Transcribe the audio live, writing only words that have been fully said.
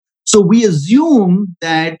So we assume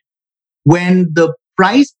that when the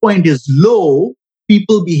price point is low,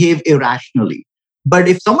 people behave irrationally. But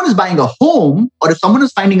if someone is buying a home, or if someone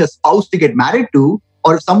is finding a spouse to get married to,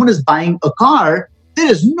 or if someone is buying a car, there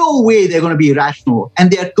is no way they're going to be irrational. And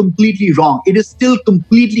they are completely wrong. It is still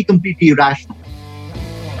completely irrational.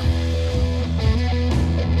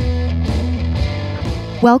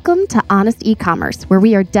 Welcome to Honest E-commerce, where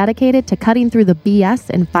we are dedicated to cutting through the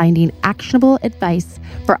BS and finding actionable advice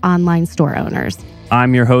for online store owners.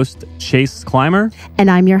 I'm your host, Chase Clymer.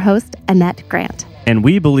 And I'm your host, Annette Grant. And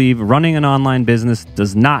we believe running an online business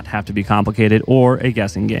does not have to be complicated or a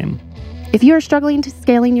guessing game. If you are struggling to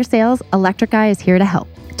scaling your sales, Electric Guy is here to help.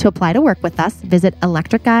 To apply to work with us, visit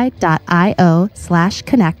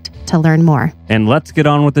electricguy.io/connect to learn more. And let's get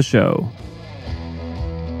on with the show.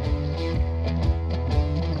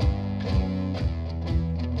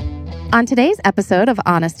 On today's episode of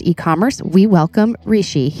Honest E-commerce, we welcome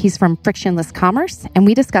Rishi. He's from Frictionless Commerce, and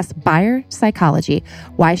we discuss buyer psychology,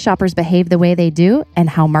 why shoppers behave the way they do, and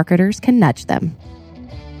how marketers can nudge them.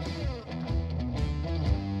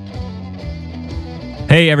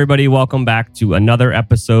 Hey, everybody. Welcome back to another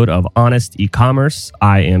episode of Honest E-commerce.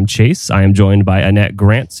 I am Chase. I am joined by Annette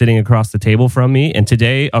Grant sitting across the table from me. And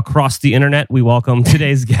today, across the internet, we welcome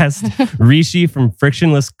today's guest, Rishi from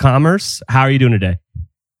Frictionless Commerce. How are you doing today?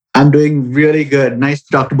 I'm doing really good. Nice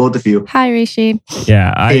to talk to both of you. Hi, Rishi.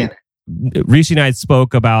 Yeah, Rishi and I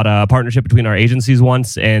spoke about a partnership between our agencies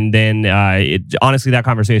once, and then honestly, that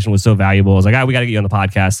conversation was so valuable. I was like, we got to get you on the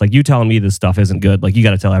podcast. Like, you telling me this stuff isn't good. Like, you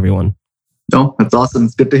got to tell everyone. No, that's awesome.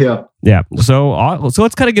 It's good to hear. Yeah. So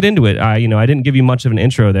let's kind of get into it. I didn't give you much of an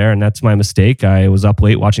intro there, and that's my mistake. I was up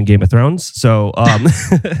late watching Game of Thrones. So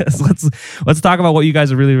let's talk about what you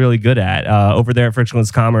guys are really, really good at. Over there at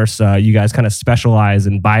Frictionless Commerce, you guys kind of specialize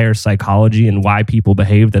in buyer psychology and why people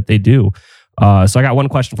behave that they do. So I got one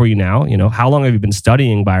question for you now. How long have you been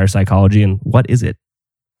studying buyer psychology, and what is it?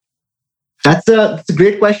 That's a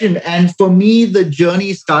great question. And for me, the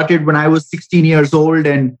journey started when I was 16 years old,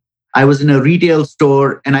 and I was in a retail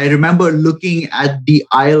store, and I remember looking at the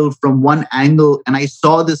aisle from one angle, and I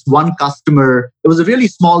saw this one customer. It was a really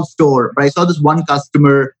small store, but I saw this one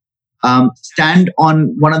customer stand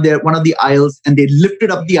on one of the aisles, and they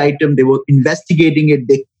lifted up the item. They were investigating it.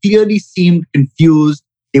 They clearly seemed confused.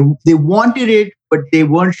 They wanted it, but they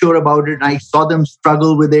weren't sure about it. And I saw them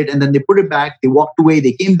struggle with it, and then they put it back. They walked away.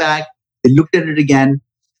 They came back. They looked at it again.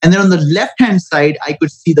 And then on the left-hand side, I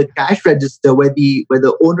could see the cash register where the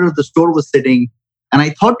owner of the store was sitting. And I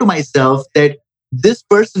thought to myself that this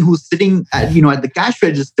person who's sitting at the cash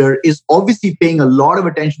register is obviously paying a lot of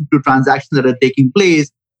attention to transactions that are taking place.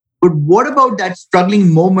 But what about that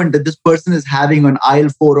struggling moment that this person is having on aisle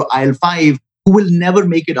 4 or aisle 5 who will never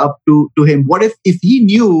make it up to him? What if he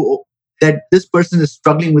knew that this person is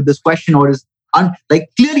struggling with this question, or is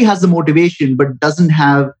clearly has the motivation but doesn't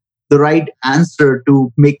have the right answer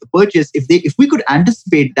to make the purchase? If we could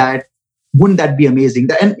anticipate that, wouldn't that be amazing?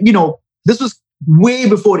 And this was way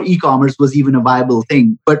before e-commerce was even a viable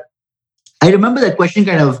thing. But I remember that question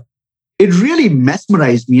it really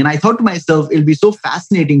mesmerized me. And I thought to myself, it'll be so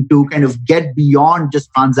fascinating to kind of get beyond just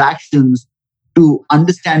transactions to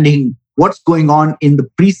understanding what's going on in the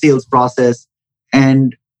pre-sales process.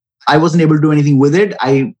 And I wasn't able to do anything with it.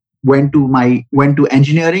 I went to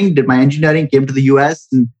engineering, did my engineering, came to the US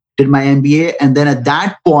and did my MBA. And then at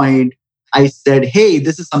that point, I said, hey,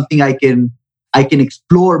 this is something I can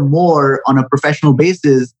explore more on a professional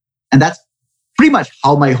basis. And that's pretty much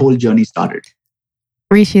how my whole journey started.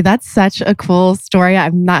 Rishi, that's such a cool story.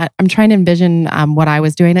 I'm trying to envision what I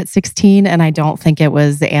was doing at 16, and I don't think it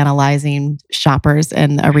was analyzing shoppers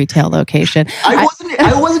in a retail location. I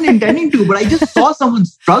wasn't intending to, but I just saw someone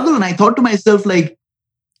struggle, and I thought to myself,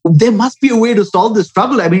 there must be a way to solve this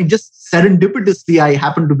struggle. I mean, just serendipitously, I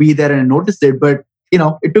happened to be there and I noticed it. But it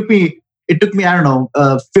took me, I don't know,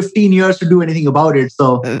 15 years to do anything about it.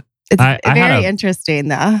 So it's very interesting,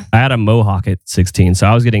 though. I had a mohawk at 16, so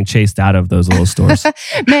I was getting chased out of those little stores.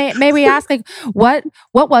 May we ask, what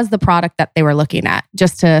was the product that they were looking at?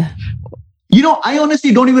 Just to... I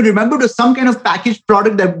honestly don't even remember. It was some kind of packaged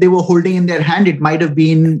product that they were holding in their hand. It might have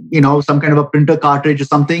been, some kind of a printer cartridge or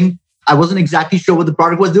something. I wasn't exactly sure what the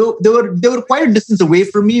product was. They were quite a distance away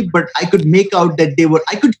from me, but I could make out that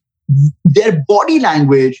their body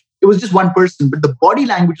language, it was just one person, but the body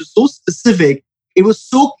language was so specific. It was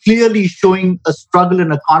so clearly showing a struggle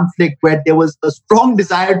and a conflict where there was a strong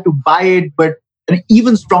desire to buy it, but an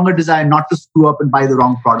even stronger desire not to screw up and buy the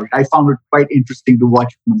wrong product. I found it quite interesting to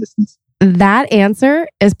watch from a distance. That answer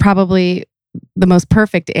is probably the most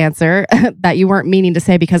perfect answer that you weren't meaning to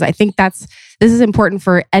say, because I think this is important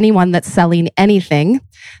for anyone that's selling anything,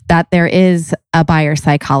 that there is a buyer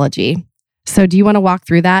psychology. So do you want to walk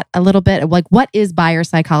through that a little bit? Like, what is buyer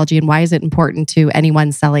psychology and why is it important to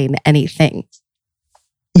anyone selling anything?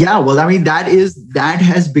 Yeah, well, I mean, that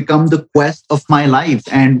has become the quest of my life.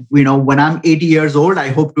 And, when I'm 80 years old, I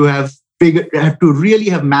hope to have really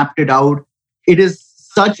have mapped it out. It is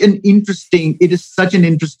such an interesting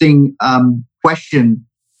question.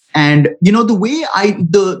 And, the way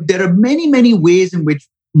there are many, many ways in which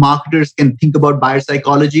marketers can think about buyer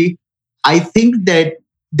psychology. I think that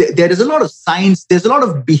there is a lot of science, there's a lot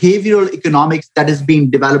of behavioral economics that has been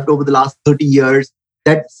developed over the last 30 years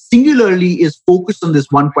that singularly is focused on this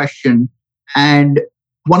one question. And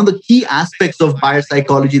one of the key aspects of buyer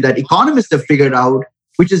psychology that economists have figured out,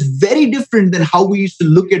 which is very different than how we used to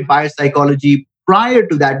look at buyer psychology prior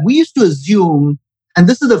to that. We used to assume, and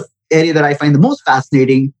this is the area that I find the most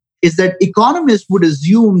fascinating, is that economists would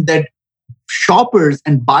assume that shoppers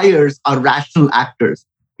and buyers are rational actors,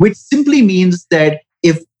 which simply means that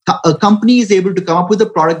if a company is able to come up with a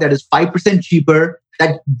product that is 5% cheaper,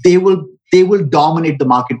 that they will dominate the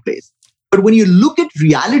marketplace. But when you look at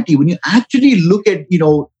reality, when you actually look at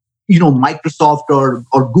Microsoft or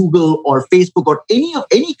Google or Facebook or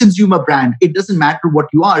any consumer brand, it doesn't matter what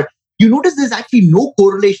you are, you notice there's actually no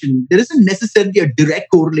correlation. There isn't necessarily a direct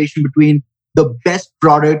correlation between the best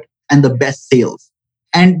product and the best sales.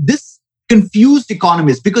 And this confused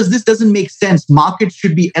economists because this doesn't make sense. Markets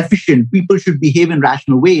should be efficient. People should behave in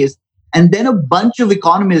rational ways. And then a bunch of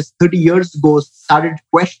economists 30 years ago started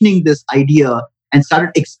questioning this idea and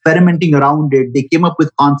started experimenting around it. They came up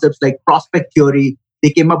with concepts like prospect theory.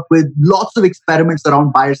 They came up with lots of experiments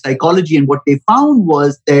around buyer psychology. And what they found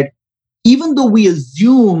was that even though we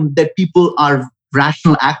assume that people are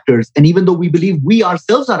rational actors, and even though we believe we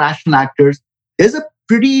ourselves are rational actors, there's a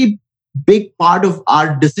pretty big part of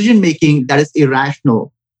our decision-making that is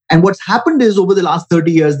irrational. And what's happened is over the last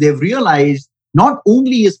 30 years, they've realized not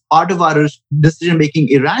only is part of our decision-making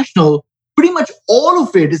irrational, pretty much all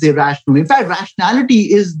of it is irrational. In fact,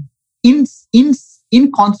 rationality is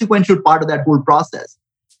inconsequential part of that whole process.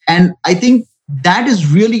 And I think that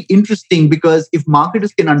is really interesting because if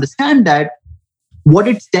marketers can understand that, what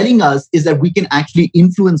it's telling us is that we can actually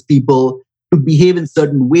influence people to behave in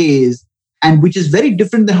certain ways, and which is very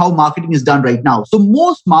different than how marketing is done right now. So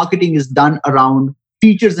most marketing is done around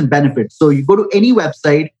features and benefits. So you go to any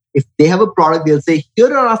website, if they have a product, they'll say,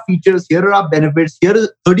 here are our features, here are our benefits, here are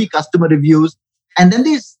 30 customer reviews. And then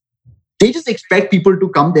they just expect people to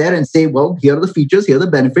come there and say, well, here are the features, here are the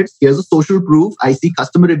benefits, here's the social proof, I see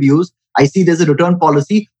customer reviews, I see there's a return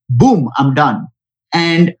policy, boom, I'm done.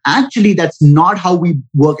 And actually, that's not how we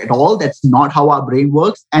work at all. That's not how our brain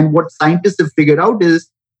works. And what scientists have figured out is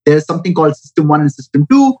there's something called system 1 and system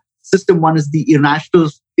 2. System 1 is the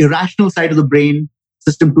irrational side of the brain.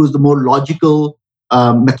 System 2 is the more logical,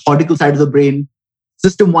 methodical side of the brain.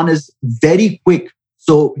 System 1 is very quick.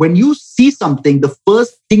 So when you see something, the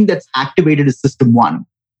first thing that's activated is system 1.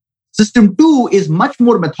 System 2 is much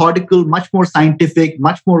more methodical, much more scientific,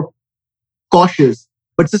 much more cautious.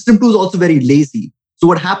 But system 2 is also very lazy. So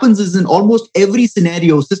what happens is in almost every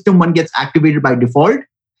scenario, system 1 gets activated by default.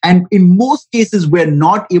 And in most cases, we're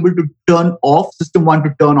not able to turn off system 1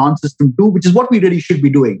 to turn on system 2, which is what we really should be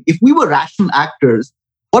doing. If we were rational actors,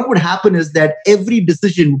 what would happen is that every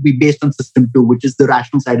decision would be based on system 2, which is the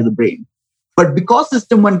rational side of the brain. But because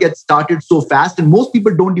system 1 gets started so fast, and most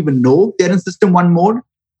people don't even know they're in system 1 mode,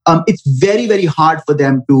 it's very, very hard for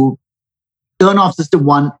them to turn off system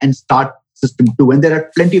 1 and start system 2. And there are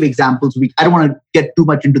plenty of examples. I don't want to get too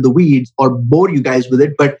much into the weeds or bore you guys with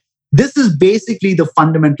it, but this is basically the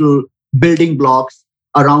fundamental building blocks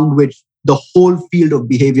around which the whole field of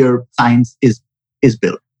behavior science is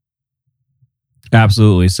built.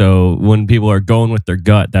 Absolutely. So when people are going with their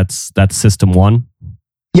gut, that's system 1.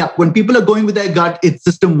 Yeah, when people are going with their gut, it's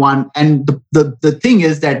system 1. And the thing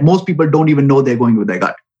is that most people don't even know they're going with their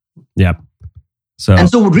gut. Yeah. So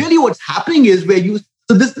really what's happening is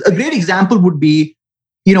a great example would be,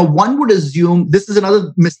 one would assume, this is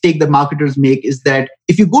another mistake that marketers make, is that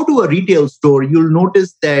if you go to a retail store, you'll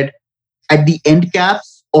notice that at the end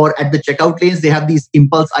caps or at the checkout lanes, they have these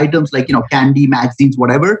impulse items like, candy, magazines,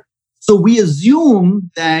 whatever. So we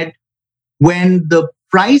assume that when the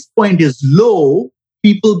price point is low,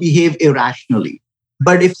 people behave irrationally.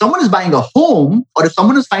 But if someone is buying a home, or if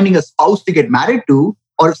someone is finding a spouse to get married to,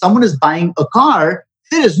 or if someone is buying a car,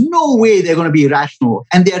 there is no way they're going to be irrational.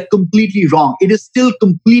 And they are completely wrong. It is still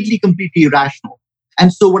completely irrational.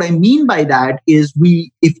 And so what I mean by that is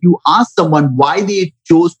if you ask someone why they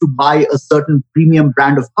chose to buy a certain premium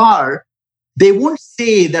brand of car, they won't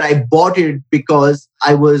say that I bought it because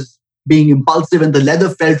I was being impulsive and the leather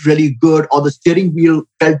felt really good or the steering wheel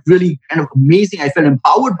felt really kind of amazing. I felt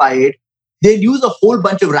empowered by it. They'll use a whole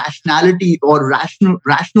bunch of rationality or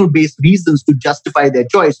rational based reasons to justify their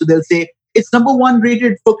choice. So they'll say it's number one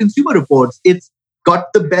rated for Consumer Reports. It's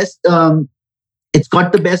got the best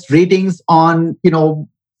ratings on,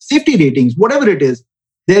 safety ratings, whatever it is.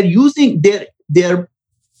 They're using they're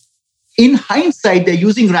in hindsight, they're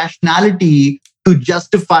using rationality to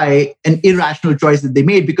justify an irrational choice that they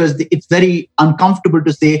made, because it's very uncomfortable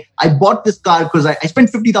to say, I bought this car because I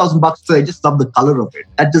spent $50,000 because I just love the color of it.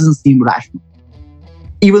 That doesn't seem rational,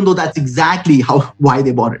 even though that's exactly why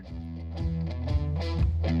they bought it.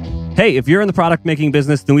 Hey, if you're in the product making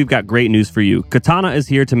business, then we've got great news for you. Katana is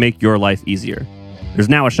here to make your life easier. There's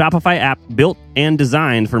now a Shopify app built and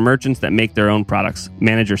designed for merchants that make their own products.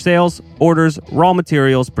 Manage your sales, orders, raw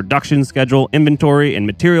materials, production schedule, inventory, and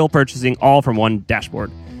material purchasing all from one dashboard.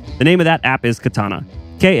 The name of that app is Katana.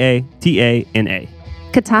 Katana.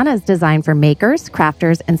 Katana is designed for makers,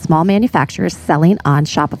 crafters, and small manufacturers selling on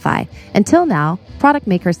Shopify. Until now, product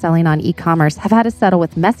makers selling on e-commerce have had to settle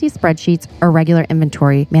with messy spreadsheets or regular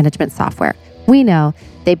inventory management software. We know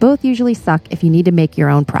they both usually suck if you need to make your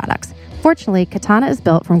own products. Fortunately, Katana is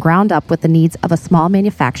built from ground up with the needs of a small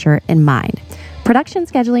manufacturer in mind. Production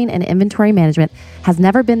scheduling and inventory management has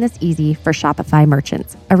never been this easy for Shopify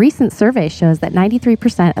merchants. A recent survey shows that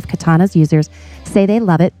 93% of Katana's users say they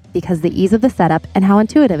love it because of the ease of the setup and how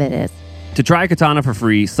intuitive it is. To try Katana for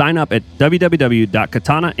free, sign up at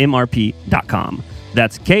www.katanamrp.com.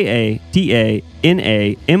 That's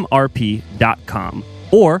KATANAMRP.com.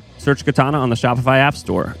 Or search Katana on the Shopify App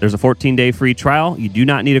Store. There's a 14-day free trial. You do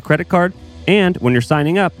not need a credit card. And when you're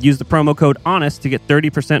signing up, use the promo code HONEST to get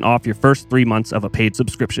 30% off your first 3 months of a paid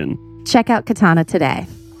subscription. Check out Katana today.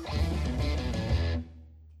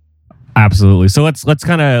 Absolutely. So let's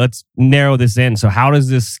narrow this in. So how does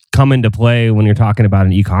this come into play when you're talking about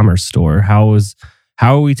an e-commerce store? How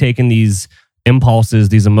are we taking these impulses,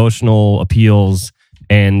 these emotional appeals,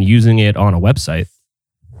 and using it on a website?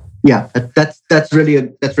 Yeah, that's really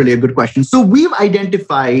a good question. So we've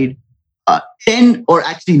identified 10 or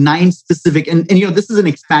actually 9 specific, and this is an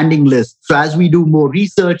expanding list. So as we do more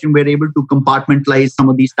research and we're able to compartmentalize some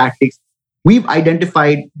of these tactics, we've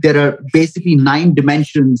identified there are basically 9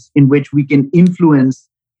 dimensions in which we can influence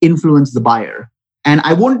the buyer. And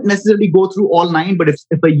I won't necessarily go through all 9, but if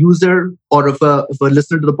a user or if a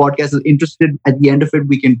listener to the podcast is interested, at the end of it,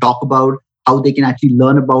 we can talk about how they can actually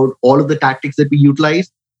learn about all of the tactics that we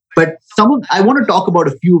utilize. But I want to talk about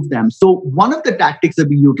a few of them. So one of the tactics that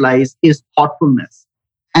we utilize is thoughtfulness.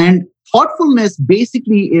 And thoughtfulness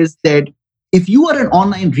basically is that if you are an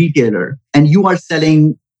online retailer and you are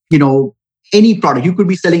selling, any product, you could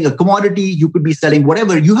be selling a commodity, you could be selling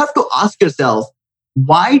whatever, you have to ask yourself,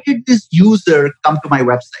 why did this user come to my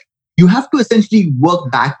website? You have to essentially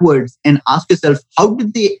work backwards and ask yourself, how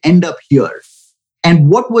did they end up here? And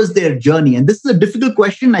what was their journey? And this is a difficult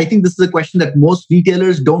question. I think this is a question that most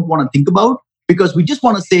retailers don't want to think about, because we just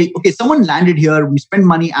want to say, okay, someone landed here, we spend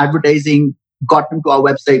money advertising, got them to our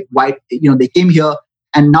website, why, they came here,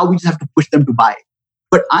 and now we just have to push them to buy.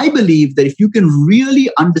 But I believe that if you can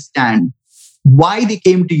really understand why they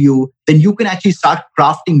came to you, then you can actually start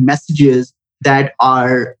crafting messages that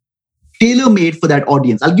are tailor-made for that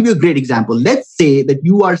audience. I'll give you a great example. Let's say that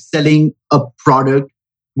you are selling a product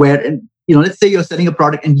where, let's say you're selling a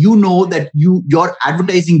product and you know that your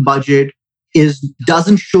advertising budget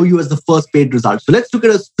doesn't show you as the first paid result. So let's look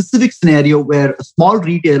at a specific scenario where a small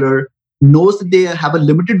retailer knows that they have a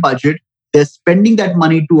limited budget. They're spending that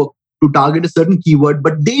money to target a certain keyword,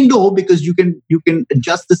 but they know, because you can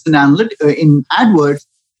adjust this in AdWords,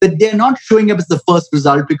 that they're not showing up as the first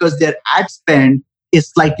result because their ad spend is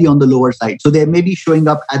slightly on the lower side. So they may be showing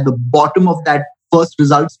up at the bottom of that first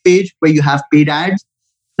results page where you have paid ads.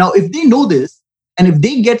 Now, if they know this, and if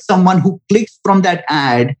they get someone who clicks from that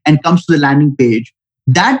ad and comes to the landing page,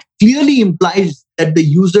 that clearly implies that the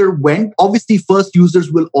user went. Obviously, first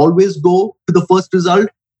users will always go to the first result,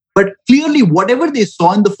 but clearly whatever they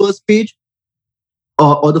saw in the first page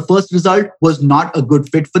or the first result was not a good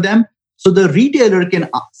fit for them. So the retailer can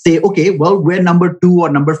say, okay, well, we're number 2 or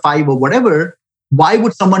number 5 or whatever. Why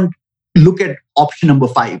would someone look at option number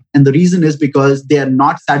 5? And the reason is because they are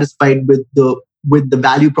not satisfied with the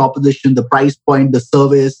value proposition, the price point, the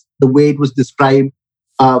service, the way it was described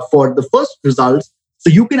for the first results.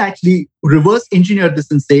 So you can actually reverse engineer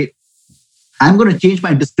this and say, I'm going to change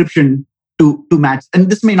my description to match. And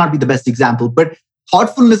this may not be the best example, but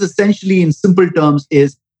thoughtfulness essentially in simple terms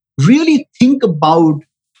is really think about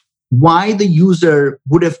why the user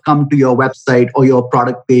would have come to your website or your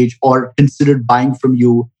product page or considered buying from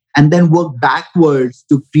you, and then work backwards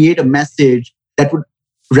to create a message that would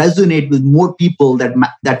resonate with more people that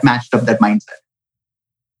matched up that mindset.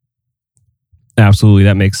 Absolutely,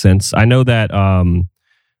 that makes sense. I know that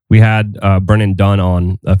we had Brennan Dunn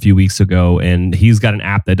on a few weeks ago, and he's got an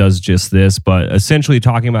app that does just this, but essentially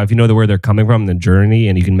talking about if you know where they're coming from, the journey,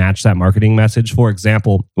 and you can match that marketing message. For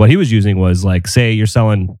example, what he was using was like, say you're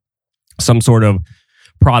selling some sort of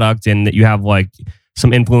product and that you have like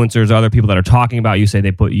some influencers or other people that are talking about you, say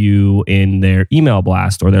they put you in their email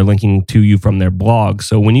blast or they're linking to you from their blog.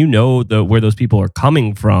 So when you know where those people are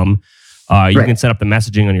coming from, you can set up the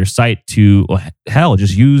messaging on your site to,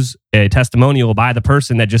 just use a testimonial by the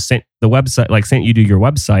person that just sent the website, like sent you to your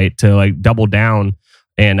website to like double down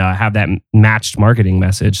and have that matched marketing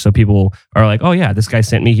message. So people are like, oh yeah, this guy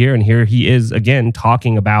sent me here and here he is again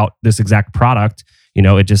talking about this exact product.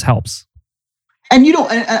 It just helps. And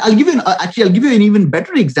I'll give you an even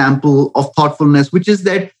better example of thoughtfulness, which is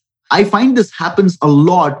that I find this happens a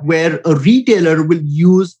lot where a retailer will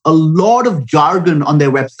use a lot of jargon on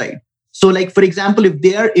their website. So, like for example, if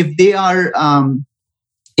they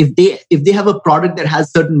have a product that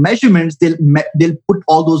has certain measurements, they'll put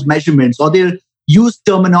all those measurements, or they'll use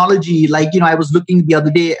terminology like I was looking the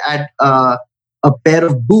other day at a pair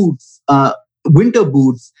of boots. Winter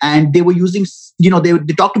boots, and they were using,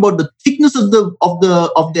 they talked about the thickness of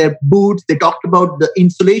their boots. They talked about the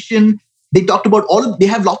insulation. They talked about they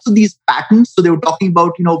have lots of these patents. So they were talking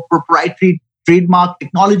about, proprietary trademark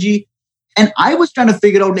technology. And I was trying to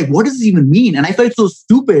figure out, like, what does this even mean? And I felt so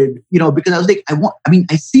stupid, because I was like,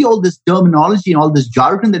 I see all this terminology and all this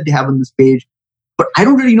jargon that they have on this page, but I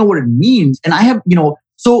don't really know what it means. And I have,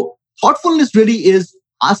 so thoughtfulness really is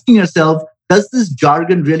asking yourself, does this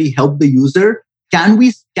jargon really help the user? Can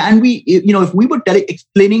we, if we were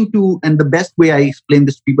explaining to, and the best way I explain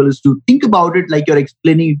this to people is to think about it like you're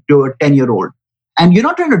explaining to a 10-year-old. And you're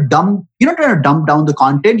not trying to dumb down the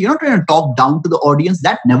content. You're not trying to talk down to the audience.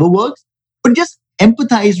 That never works. But just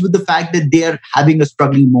empathize with the fact that they're having a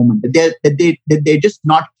struggling moment, that they're just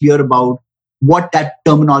not clear about what that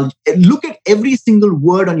terminology. Look at every single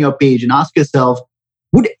word on your page and ask yourself,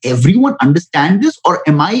 would everyone understand this, or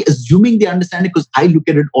am I assuming they understand it because I look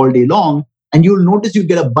at it all day long? And you'll notice you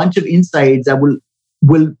get a bunch of insights that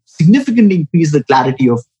will significantly increase the clarity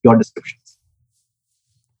of your descriptions.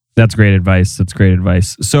 That's great advice.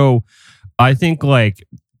 So I think like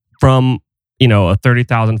from a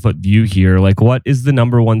 30,000 foot view here, like what is the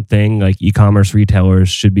number one thing like e-commerce retailers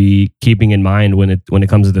should be keeping in mind when it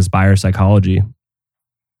comes to this buyer psychology?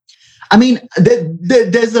 I mean,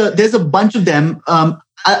 there's a bunch of them. I'll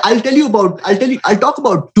talk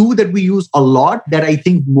about two that we use a lot that I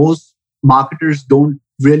think most marketers don't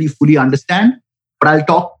really fully understand, but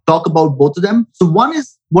I'll talk about both of them. So one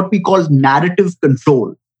is what we call narrative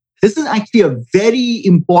control. This is actually a very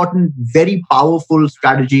important, very powerful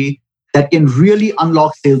strategy that can really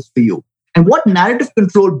unlock sales for you. And what narrative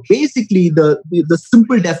control, basically the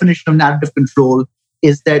simple definition of narrative control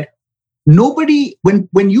is that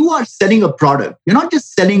when you are selling a product, you're not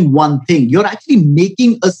just selling one thing, you're actually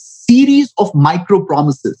making a series of micro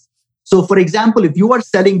promises. So for example, if you are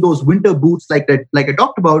selling those winter boots like I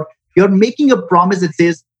talked about, you're making a promise that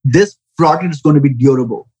says this product is going to be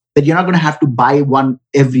durable, that you're not going to have to buy one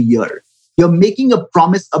every year. You're making a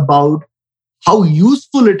promise about how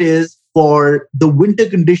useful it is for the winter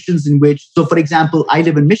conditions in which, so for example, I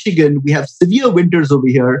live in Michigan, we have severe winters over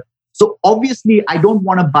here. So obviously, I don't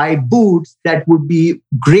want to buy boots that would be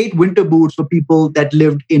great winter boots for people that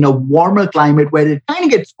lived in a warmer climate where it kind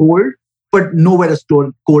of gets cold, but nowhere as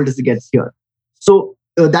cold as it gets here. So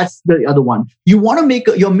that's the other one.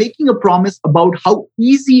 You're making a promise about how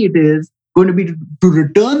easy it is going to be to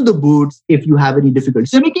return the boots if you have any difficulty.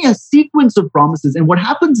 So you're making a sequence of promises. And what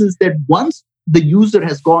happens is that once the user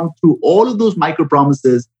has gone through all of those micro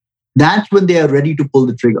promises, that's when they are ready to pull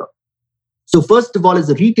the trigger. So first of all, as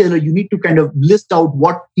a retailer, you need to kind of list out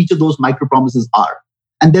what each of those micro promises are.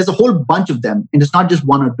 And there's a whole bunch of them, and it's not just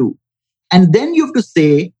one or two. And then you have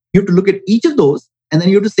to look at each of those, and then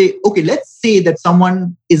you have to say, okay, let's say that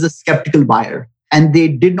someone is a skeptical buyer and they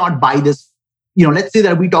did not buy this. Let's say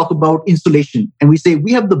that we talk about insulation and we say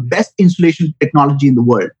we have the best insulation technology in the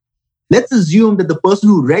world. Let's assume that the person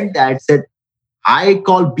who read that said, I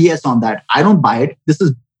call BS on that. I don't buy it.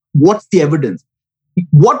 What's the evidence?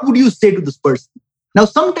 What would you say to this person? Now,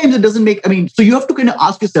 sometimes it doesn't so you have to kind of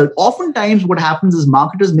ask yourself, oftentimes what happens is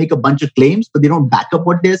marketers make a bunch of claims, but they don't back up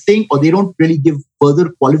what they're saying, or they don't really give further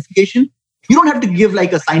qualification. You don't have to give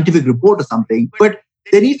like a scientific report or something, but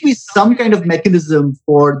there needs to be some kind of mechanism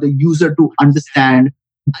for the user to understand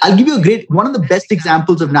I'll give you one of the best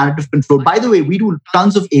examples of narrative control. By the way, we do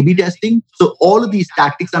tons of A/B testing. So all of these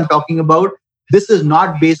tactics I'm talking about, this is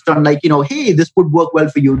not based on like, hey, this would work well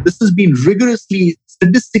for you. This has been rigorously,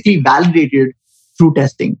 statistically validated through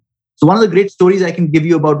testing. So one of the great stories I can give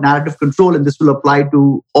you about narrative control, and this will apply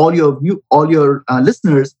to all your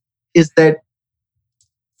listeners, is that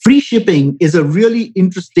free shipping is a really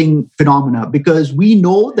interesting phenomena because we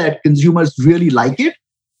know that consumers really like it.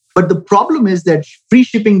 But the problem is that free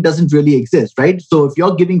shipping doesn't really exist, right? So if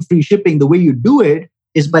you're giving free shipping, the way you do it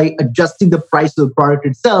is by adjusting the price of the product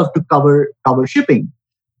itself to cover shipping.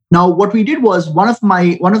 Now, what we did was one of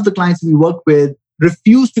the clients we worked with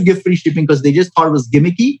refused to give free shipping because they just thought it was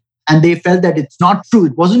gimmicky and they felt that it's not true.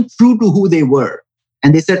 It wasn't true to who they were.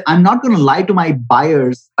 And they said, I'm not going to lie to my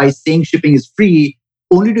buyers by saying shipping is free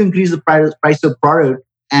only to increase the price of product.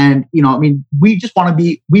 And, we just want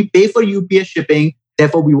to we pay for UPS shipping.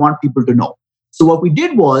 Therefore, we want people to know. So what we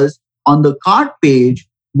did was on the cart page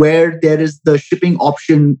where there is the shipping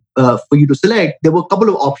option for you to select, there were a couple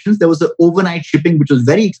of options. There was the overnight shipping, which was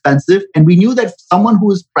very expensive. And we knew that someone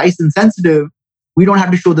who is price insensitive, we don't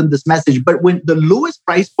have to show them this message. But when the lowest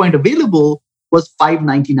price point available was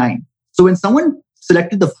 $5.99. So when someone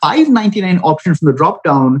selected the $5.99 option from the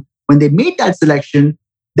dropdown, when they made that selection,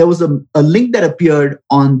 there was a link that appeared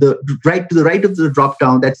on the right to the right of the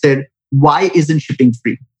dropdown that said, why isn't shipping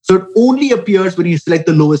free? So it only appears when you select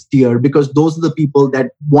the lowest tier because those are the people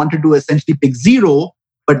that wanted to essentially pick zero,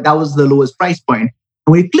 but that was the lowest price point.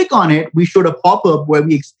 And when you click on it, we showed a pop-up where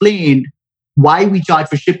we explained why we charge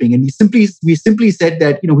for shipping. And we simply said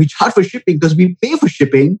that, we charge for shipping because we pay for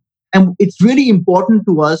shipping. And it's really important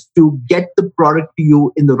to us to get the product to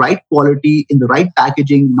you in the right quality, in the right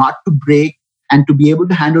packaging, not to break, and to be able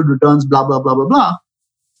to handle returns, blah, blah, blah, blah, blah.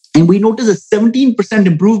 And we noticed a 17%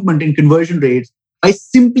 improvement in conversion rates by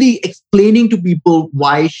simply explaining to people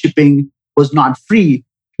why shipping was not free.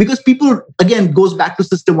 Because people, again, goes back to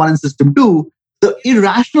system 1 and system 2, the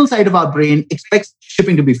irrational side of our brain expects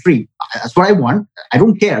shipping to be free. That's what I want. I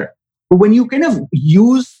don't care. But when you kind of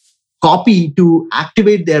use copy to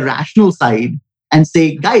activate their rational side and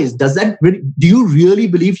say, guys, do you really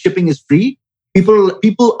believe shipping is free?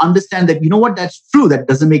 People understand that, that's true. That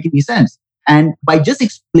doesn't make any sense. And by just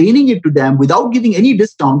explaining it to them without giving any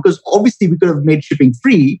discount, because obviously we could have made shipping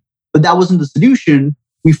free, but that wasn't the solution.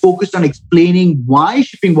 We focused on explaining why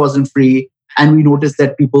shipping wasn't free. And we noticed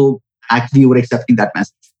that people actually were accepting that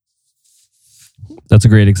message. That's a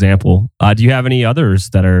great example. Do you have any others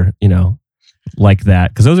that are, like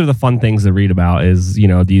that? Because those are the fun things to read about is,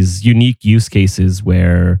 these unique use cases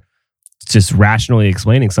where just rationally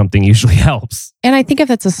explaining something usually helps. And I think if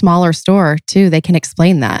it's a smaller store too, they can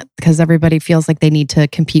explain that because everybody feels like they need to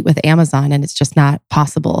compete with Amazon and it's just not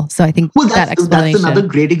possible. So I think that's another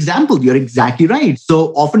great example. You're exactly right.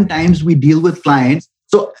 So oftentimes we deal with clients.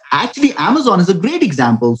 So actually Amazon is a great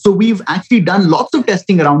example. So we've actually done lots of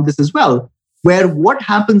testing around this as well, where what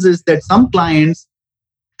happens is that some clients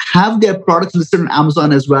have their products listed on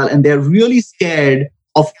Amazon as well, and they're really scared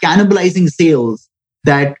of cannibalizing sales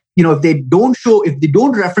that if they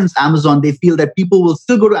don't reference Amazon, they feel that people will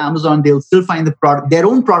still go to Amazon. They'll still find their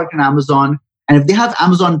own product on Amazon. And if they have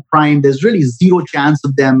Amazon Prime, there's really zero chance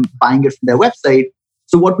of them buying it from their website.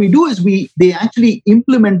 So what we do is they actually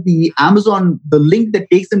implement the link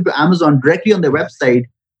that takes them to Amazon directly on their website.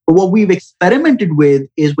 But what we've experimented with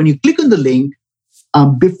is when you click on the link,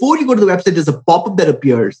 before you go to the website, there's a pop-up that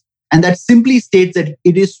appears. And that simply states that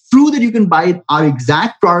it is true that you can buy our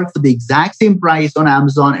exact product for the exact same price on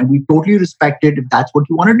Amazon, and we totally respect it if that's what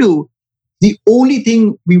you want to do. The only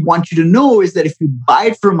thing we want you to know is that if you buy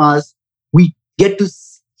it from us, we get to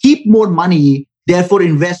keep more money, therefore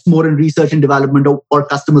invest more in research and development or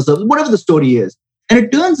customer service, whatever the story is. And it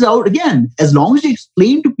turns out, again, as long as you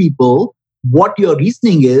explain to people what your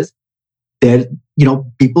reasoning is,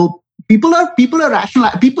 people are rational.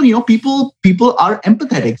 People are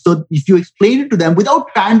empathetic. So if you explain it to them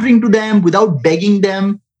without pandering to them, without begging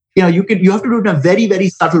them, you have to do it in a very, very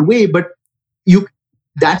subtle way. But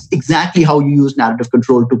that's exactly how you use narrative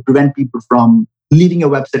control to prevent people from leaving a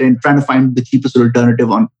website and trying to find the cheapest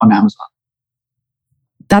alternative on Amazon.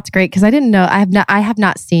 That's great because I didn't know. I have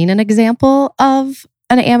not seen an example of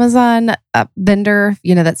an Amazon vendor,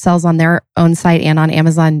 that sells on their own site and on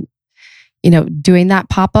Amazon, doing that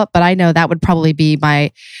pop-up. But I know that would probably be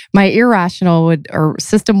my irrational or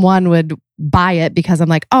system 1 would buy it because I'm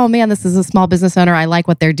like, oh man, this is a small business owner. I like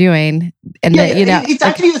what they're doing. And it's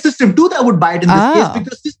actually a system 2 that would buy it in this case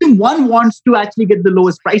because system 1 wants to actually get the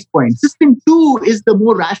lowest price point. System 2 is the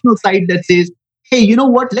more rational side that says, hey, you know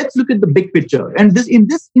what? Let's look at the big picture. And in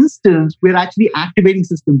this instance, we're actually activating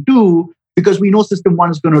system 2 because we know system one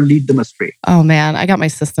is going to lead them astray. Oh man, I got my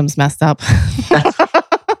systems messed up.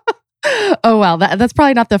 Oh well, that's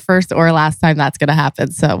probably not the first or last time that's going to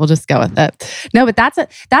happen. So we'll just go with it. No, but that's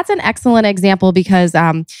an excellent example because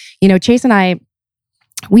Chase and I,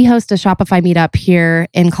 we host a Shopify meetup here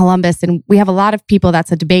in Columbus, and we have a lot of people.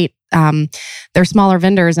 That's a debate. They're smaller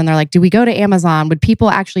vendors, and they're like, "Do we go to Amazon? Would people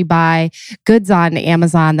actually buy goods on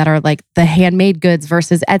Amazon that are like the handmade goods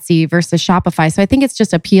versus Etsy versus Shopify?" So I think it's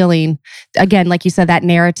just appealing, again, like you said, that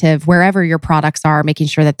narrative wherever your products are, making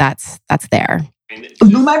sure that that's there.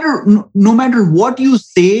 No matter what you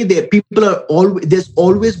say, there's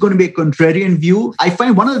always going to be a contrarian view. I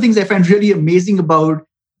find one of the things I find really amazing about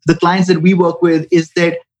the clients that we work with is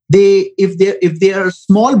that if they are a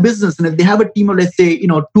small business and if they have a team of, let's say,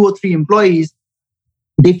 2 or 3 employees,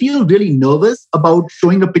 they feel really nervous about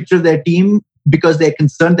showing a picture of their team because they're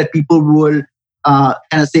concerned that people will kind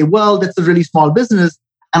of say, well, that's a really small business.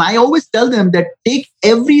 And I always tell them that take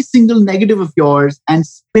every single negative of yours and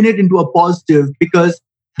spin it into a positive, because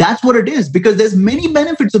that's what it is. Because there's many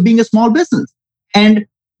benefits of being a small business. And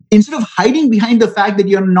instead of hiding behind the fact that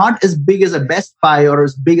you're not as big as a Best Buy or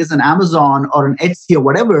as big as an Amazon or an Etsy or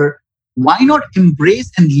whatever, why not embrace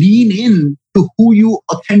and lean in to who you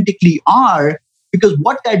authentically are? Because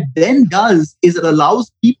what that then does is it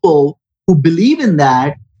allows people who believe in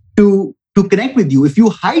that to connect with you. If you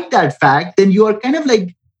hide that fact, then you are kind of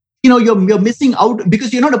like, you're missing out,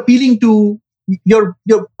 because you're not appealing to, you're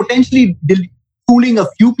potentially fooling a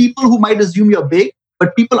few people who might assume you're big,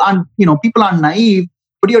 but people aren't naive.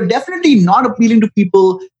 But you're definitely not appealing to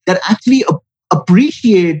people that actually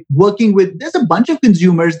appreciate working with. There's a bunch of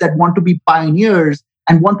consumers that want to be pioneers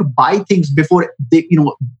and want to buy things before the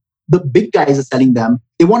big guys are selling them.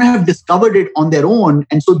 They want to have discovered it on their own,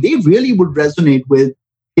 and so they really would resonate with,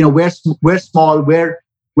 we're small, we're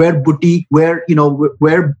boutique, we're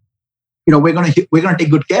gonna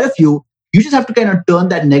take good care of you. You just have to kind of turn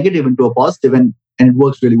that negative into a positive, and it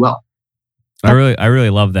works really well. I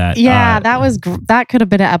really love that. Yeah, that could have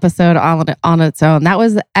been an episode on its own. That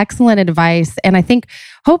was excellent advice, and I think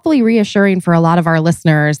hopefully reassuring for a lot of our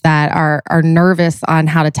listeners that are nervous on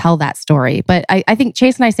how to tell that story. But I think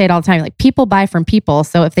Chase and I say it all the time, like, people buy from people.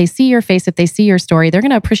 So if they see your face, if they see your story, they're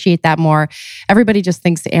going to appreciate that more. Everybody just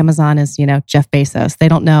thinks Amazon is, Jeff Bezos. They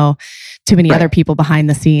don't know too many other people behind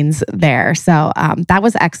the scenes there. So that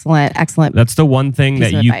was excellent. That's the one thing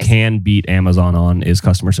that you can beat Amazon on is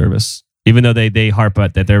customer service. Even though they harp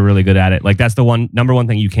at that they're really good at it. Like, that's the number one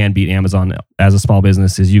thing you can beat Amazon as a small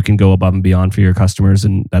business is you can go above and beyond for your customers.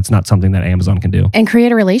 And that's not something that Amazon can do. And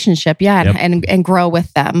create a relationship. Yeah. Yep. And grow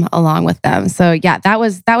with them, along with them. So yeah, that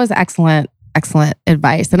was excellent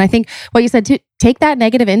advice. And I think what you said, to take that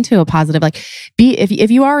negative into a positive, like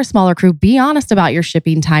if you are a smaller crew, be honest about your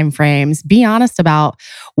shipping timeframes, be honest about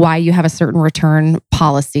why you have a certain return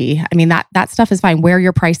policy. I mean, that stuff is fine. Where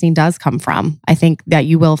your pricing does come from, I think that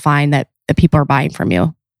you will find that the people are buying from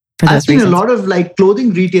you for those reasons. I've seen a lot of like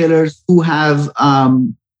clothing retailers who have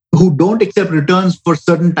who don't accept returns for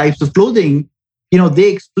certain types of clothing. They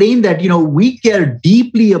explain that we care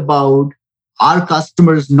deeply about our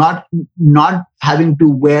customers not having to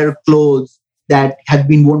wear clothes that have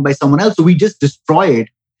been worn by someone else. So we just destroy it.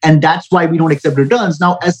 And that's why we don't accept returns.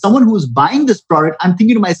 Now, as someone who's buying this product, I'm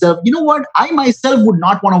thinking to myself, you know what? I myself would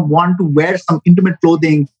not want to wear some intimate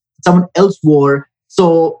clothing someone else wore.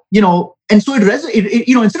 So, and so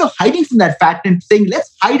instead of hiding from that fact and saying,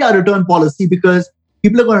 let's hide our return policy because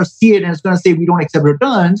people are going to see it and it's going to say we don't accept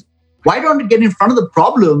returns, why don't we get in front of the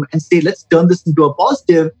problem and say, let's turn this into a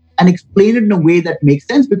positive and explain it in a way that makes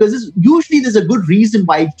sense? Because usually there's a good reason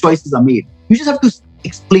why choices are made. You just have to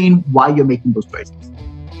explain why you're making those choices.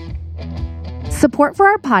 Support for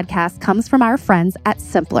our podcast comes from our friends at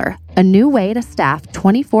Simpler, a new way to staff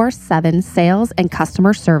 24/7 sales and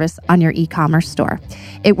customer service on your e-commerce store.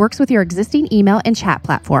 It works with your existing email and chat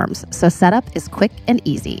platforms, so setup is quick and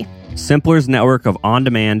easy. Simpler's network of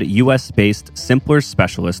on-demand, U.S.-based Simpler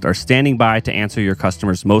specialists are standing by to answer your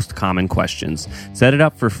customers' most common questions. Set it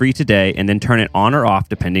up for free today and then turn it on or off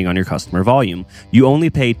depending on your customer volume. You only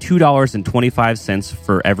pay $2.25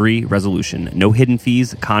 for every resolution. No hidden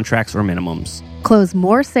fees, contracts, or minimums. Close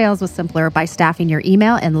more sales with Simpler by staffing your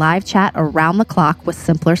email and live chat around the clock with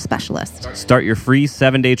Simpler specialists. Start your free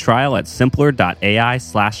 7-day trial at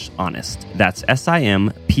simpler.ai/honest. That's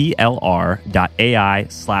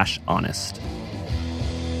simpler.ai/honest.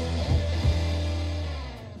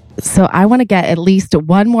 So I want to get at least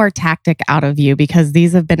one more tactic out of you because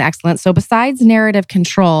these have been excellent. So besides narrative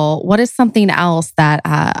control, what is something else that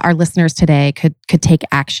our listeners today could take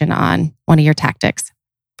action on? One of your tactics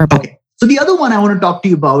for both. Okay. So the other one I want to talk to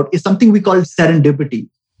you about is something we call serendipity.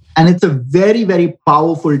 And it's a very, very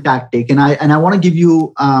powerful tactic. And I want to give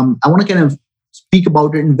you, I want to kind of speak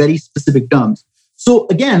about it in very specific terms. So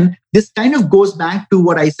again, this kind of goes back to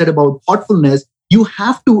what I said about thoughtfulness. You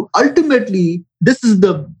have to ultimately, this is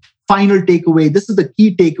the final takeaway. This is the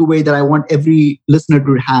key takeaway that I want every listener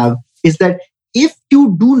to have, is that if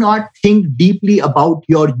you do not think deeply about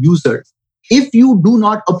your users, if you do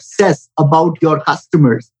not obsess about your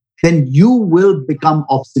customers, then you will become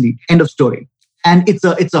obsolete. End of story. And it's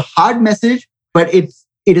a hard message, but it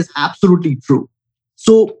is absolutely true.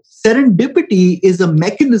 So serendipity is a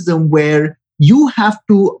mechanism where you have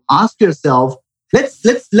to ask yourself, let's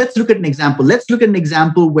look at an example. Let's look at an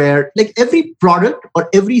example where like every product or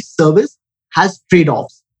every service has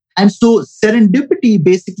trade-offs. And so serendipity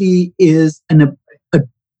basically is a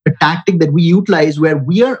tactic that we utilize where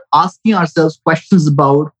we are asking ourselves questions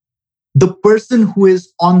about the person who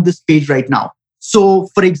is on this page right now. So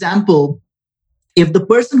for example, if the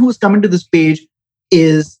person who's coming to this page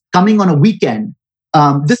is coming on a weekend,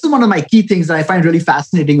 this is one of my key things that I find really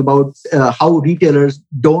fascinating about how retailers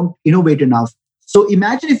don't innovate enough. So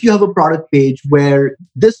imagine if you have a product page where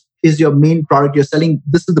this is your main product you're selling,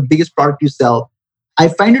 this is the biggest product you sell. I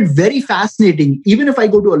find it very fascinating. Even if I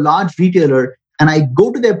go to a large retailer and I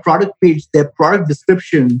go to their product page, their product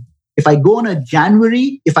description, if I go on a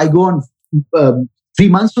January, if I go on 3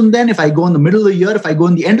 months from then, if I go in the middle of the year, if I go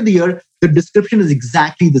in the end of the year, the description is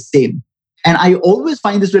exactly the same. And I always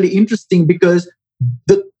find this really interesting because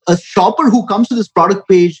a shopper who comes to this product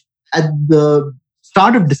page at the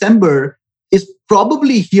start of December is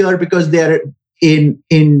probably here because they're in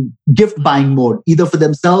gift buying mode, either for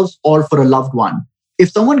themselves or for a loved one. If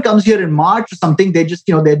someone comes here in March or something, they just,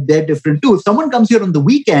 they're different too. If someone comes here on the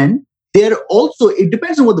weekend, they're also, it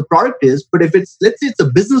depends on what the product is, but if it's, let's say it's a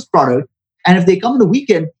business product, and if they come on the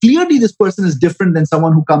weekend, clearly this person is different than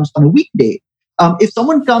someone who comes on a weekday. If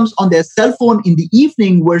someone comes on their cell phone in the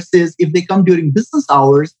evening versus if they come during business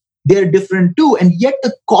hours, they're different too. And yet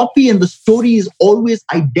the copy and the story is always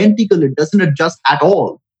identical. It doesn't adjust at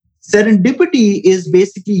all. Serendipity is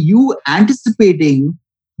basically you anticipating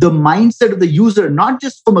the mindset of the user, not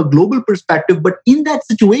just from a global perspective, but in that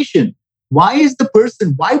situation. Why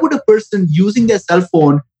would a person using their cell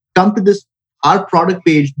phone come to our product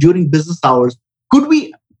page during business hours?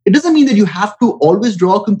 It doesn't mean that you have to always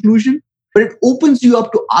draw a conclusion, but it opens you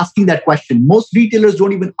up to asking that question. Most retailers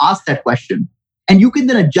don't even ask that question. And you can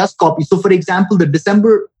then adjust copy. So for example, the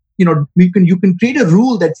December, you can create a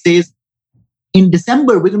rule that says, in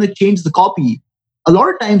December, we're going to change the copy. A lot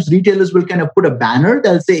of times retailers will kind of put a banner.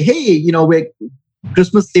 They'll say, hey, we're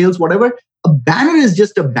Christmas sales, whatever. A banner is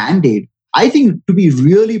just a Band-Aid. I think to be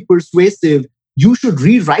really persuasive, you should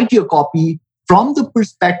rewrite your copy from the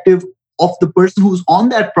perspective of the person who's on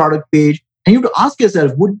that product page. And you have to ask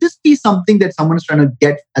yourself, would this be something that someone is trying to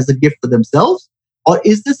get as a gift for themselves? Or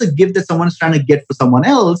is this a gift that someone is trying to get for someone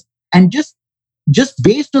else? And just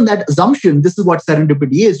based on that assumption, this is what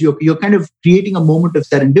serendipity is. You're kind of creating a moment of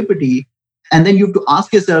serendipity. And then you have to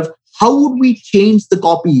ask yourself, how would we change the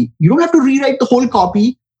copy? You don't have to rewrite the whole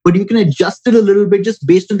copy, but you can adjust it a little bit just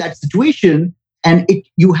based on that situation. And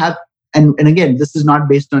again, this is not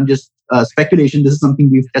based on just speculation. This is something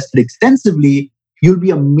we've tested extensively. You'll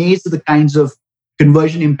be amazed at the kinds of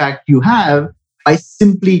conversion impact you have by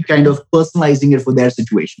simply kind of personalizing it for their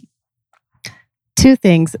situation. Two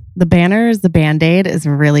things. The banners, the Band-Aid is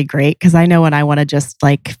really great because I know when I want to just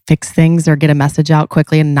like fix things or get a message out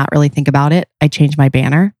quickly and not really think about it, I change my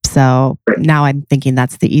banner. So now I'm thinking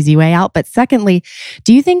that's the easy way out. But secondly,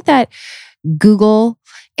 do you think that Google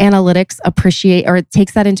Analytics appreciate or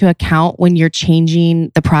takes that into account when you're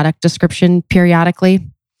changing the product description periodically?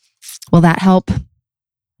 Will that help?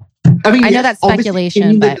 I know that's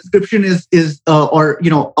speculation, but the description is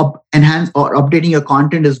enhance or updating your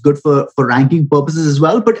content is good for ranking purposes as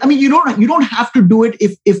well. But I mean, you don't have to do it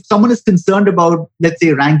if someone is concerned about, let's say,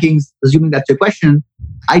 rankings. Assuming that's your question,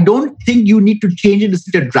 I don't think you need to change it in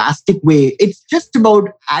such a drastic way. It's just about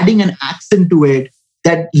adding an accent to it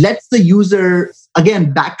that lets the user,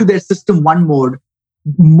 again, back to their system one mode.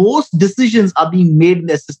 Most decisions are being made in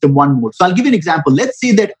their system one mode. So I'll give you an example. Let's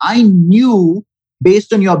say that I knew,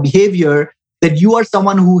 based on your behavior, that you are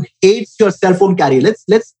someone who hates your cell phone carrier.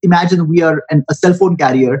 Let's imagine we are a cell phone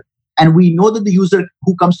carrier, and we know that the user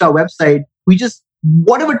who comes to our website,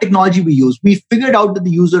 whatever technology we use, we figured out that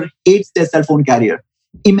the user hates their cell phone carrier.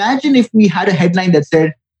 Imagine if we had a headline that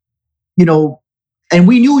said, and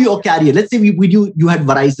we knew your carrier. Let's say we knew you had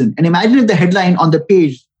Verizon, and imagine if the headline on the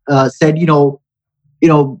page said,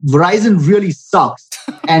 Verizon really sucks,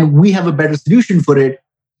 and we have a better solution for it.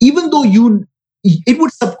 Even though you it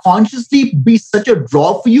would subconsciously be such a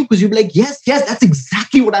draw for you because you'd be like, yes, that's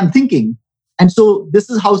exactly what I'm thinking. And so this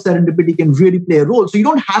is how serendipity can really play a role. So you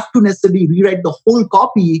don't have to necessarily rewrite the whole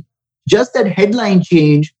copy. Just that headline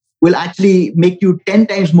change will actually make you 10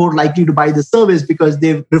 times more likely to buy the service because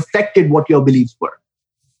they've reflected what your beliefs were.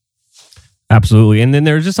 Absolutely. And then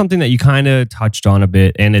there's just something that you kind of touched on a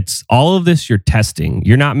bit, and it's all of this you're testing.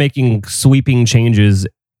 You're not making sweeping changes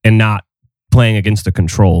and not playing against the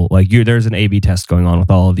control. Like there's an A/B test going on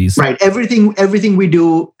with all of these. Right. Everything we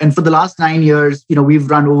do, and for the last 9 years,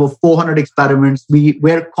 we've run over 400 experiments.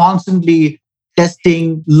 We're constantly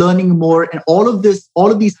testing, learning more, and all of these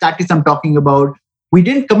tactics I'm talking about. We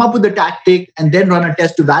didn't come up with a tactic and then run a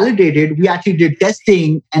test to validate it. We actually did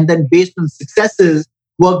testing, and then based on successes,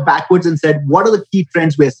 worked backwards and said, what are the key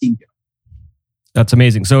trends we're seeing here? That's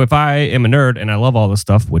amazing. So if I am a nerd and I love all this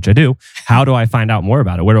stuff, which I do, how do I find out more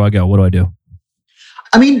about it? Where do I go? What do I do?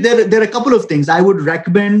 I mean, there are a couple of things. I would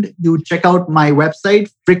recommend you check out my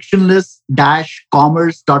website,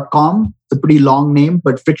 frictionless-commerce.com. It's a pretty long name,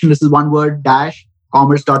 but frictionless is one word,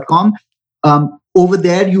 -commerce.com. Over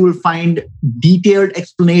there, you will find detailed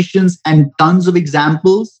explanations and tons of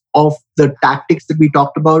examples of the tactics that we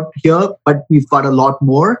talked about here, but we've got a lot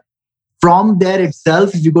more. From there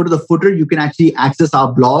itself, if you go to the footer, you can actually access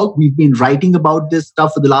our blog. We've been writing about this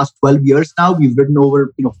stuff for the last 12 years now. We've written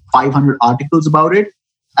over 500 articles about it.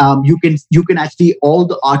 You can actually, all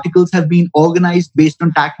the articles have been organized based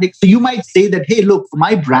on tactics. So you might say that, hey, look, for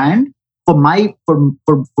my brand, for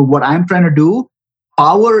what I'm trying to do,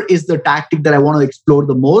 power is the tactic that I want to explore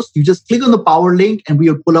the most. You just click on the power link and we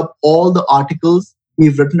will pull up all the articles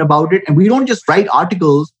we've written about it. And we don't just write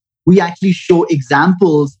articles, we actually show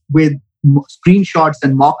examples with screenshots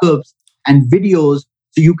and mock-ups and videos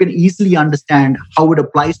so you can easily understand how it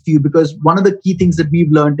applies to you. Because one of the key things that we've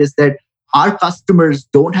learned is that our customers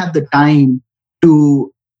don't have the time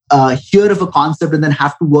to hear of a concept and then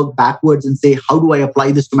have to work backwards and say, how do I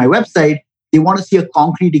apply this to my website? They want to see a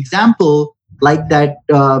concrete example like that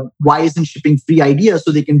why isn't shipping free idea,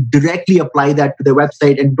 so they can directly apply that to their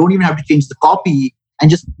website and don't even have to change the copy and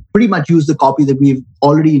just pretty much use the copy that we've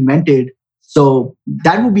already invented. So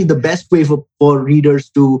that would be the best way for readers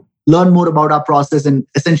to learn more about our process and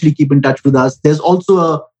essentially keep in touch with us. There's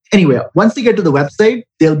also once they get to the website,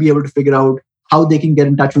 they'll be able to figure out how they can get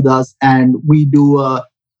in touch with us. And we do a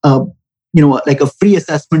free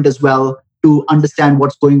assessment as well to understand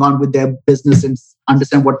what's going on with their business and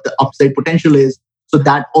understand what the upside potential is. So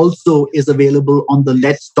that also is available on the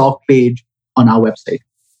Let's Talk page on our website.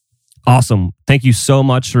 Awesome. Thank you so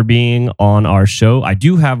much for being on our show. I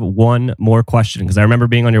do have one more question because I remember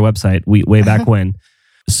being on your website way back when.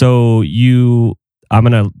 So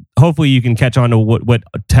hopefully you can catch on to what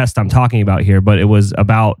test I'm talking about here, but it was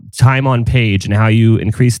about time on page and how you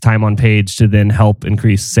increase time on page to then help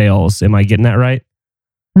increase sales. Am I getting that right?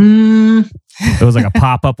 It was like a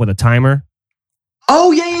pop-up with a timer.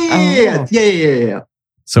 Oh, yeah.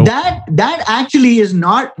 So that actually is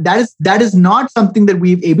not, that is not something that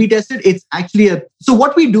we've A/B tested. It's actually so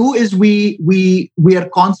what we do is we are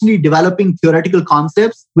constantly developing theoretical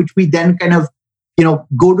concepts, which we then kind of,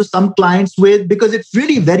 go to some clients with, because it's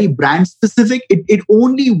really very brand specific. It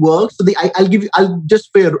only works. So I'll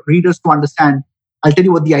just for your readers to understand, I'll tell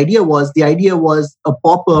you what the idea was. The idea was a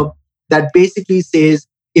pop-up that basically says,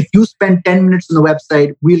 if you spend 10 minutes on the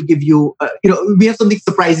website, we'll give you, we have something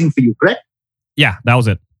surprising for you, correct? Yeah, that was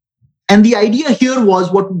it. And the idea here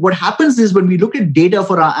was what happens is when we look at data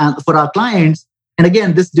for our clients, and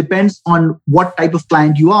again, this depends on what type of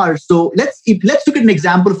client you are. So let's look at an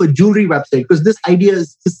example of a jewelry website, because this idea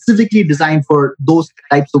is specifically designed for those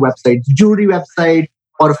types of websites, jewelry website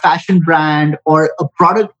or a fashion brand or a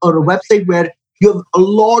product or a website where you have a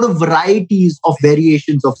lot of varieties of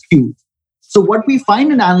variations of SKUs. So what we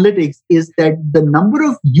find in analytics is that the number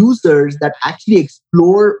of users that actually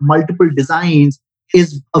explore multiple designs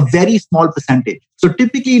is a very small percentage. So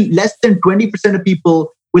typically less than 20% of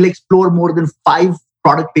people will explore more than 5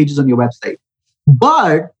 product pages on your website.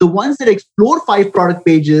 But the ones that explore 5 product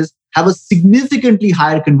pages have a significantly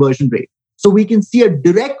higher conversion rate. So we can see a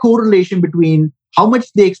direct correlation between how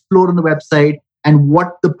much they explore on the website and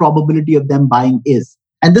what the probability of them buying is.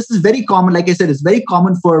 And this is very common. Like I said, it's very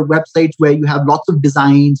common for websites where you have lots of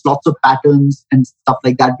designs, lots of patterns and stuff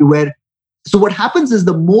like that. So what happens is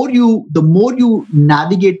the more you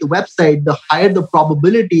navigate the website, the higher the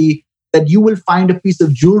probability that you will find a piece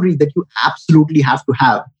of jewelry that you absolutely have to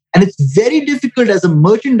have. And it's very difficult as a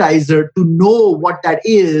merchandiser to know what that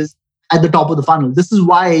is at the top of the funnel. This is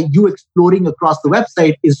why you exploring across the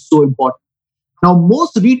website is so important. Now,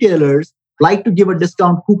 most retailers, like to give a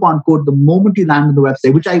discount coupon code the moment you land on the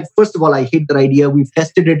website, which first of all, I hate that idea. We've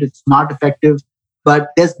tested it. It's not effective, but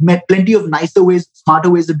there's plenty of nicer ways, smarter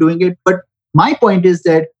ways of doing it. But my point is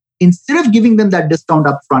that instead of giving them that discount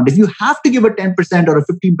up front, if you have to give a 10% or a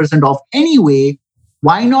 15% off anyway,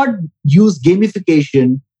 why not use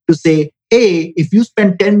gamification to say, hey, if you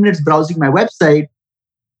spend 10 minutes browsing my website,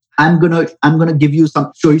 I'm gonna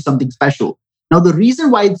show you something special. Now, the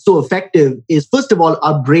reason why it's so effective is, first of all,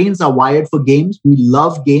 our brains are wired for games. We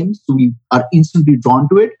love games, so we are instantly drawn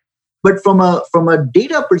to it. But from a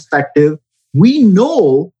data perspective, we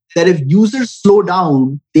know that if users slow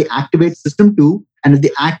down, they activate system 2. And if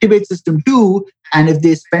they activate system 2, and if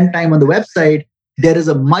they spend time on the website, there is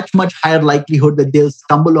a much, much higher likelihood that they'll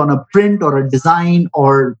stumble on a print or a design,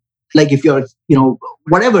 or like if you're,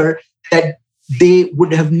 whatever, that they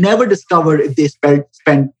would have never discovered if they spent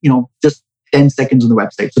just 10 seconds on the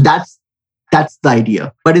website. So that's the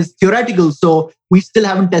idea. But it's theoretical, so we still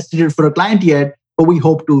haven't tested it for a client yet, but we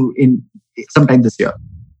hope to in sometime this year.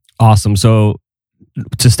 Awesome. So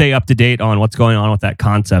to stay up to date on what's going on with that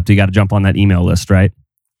concept, you got to jump on that email list, right?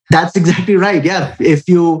 That's exactly right. Yeah. If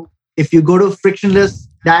you go to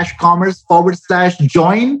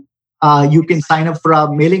frictionless-commerce.com/join, you can sign up for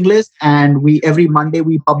our mailing list. And every Monday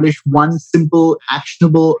we publish one simple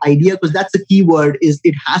actionable idea, because that's the key word, is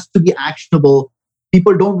it has to be actionable.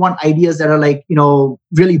 People don't want ideas that are like,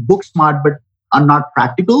 really book smart, but are not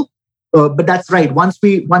practical. But that's right. Once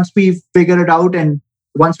we figure it out and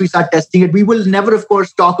once we start testing it, we will never, of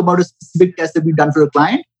course, talk about a specific test that we've done for a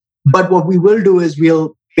client. But what we will do is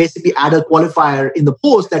we'll basically add a qualifier in the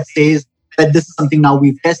post that says that this is something now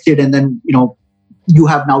we've tested. And then, you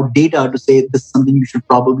have now data to say this is something you should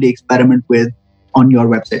probably experiment with on your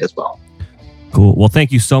website as well. Cool. Well,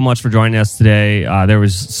 thank you so much for joining us today. There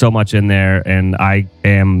was so much in there, and I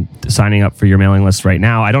am signing up for your mailing list right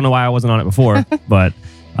now. I don't know why I wasn't on it before, but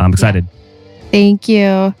I'm excited. Thank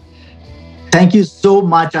you. Thank you so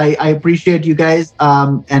much. I appreciate you guys.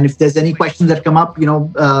 And if there's any questions that come up,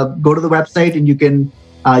 go to the website and you can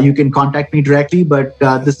contact me directly. But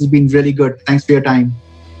this has been really good. Thanks for your time.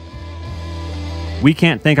 We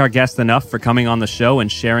can't thank our guests enough for coming on the show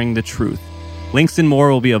and sharing the truth. Links and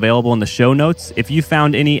more will be available in the show notes. If you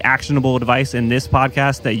found any actionable advice in this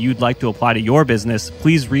podcast that you'd like to apply to your business,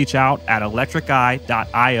 please reach out at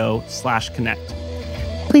electriceye.io/connect.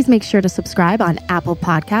 Please make sure to subscribe on Apple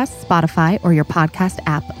Podcasts, Spotify, or your podcast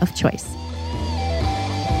app of choice.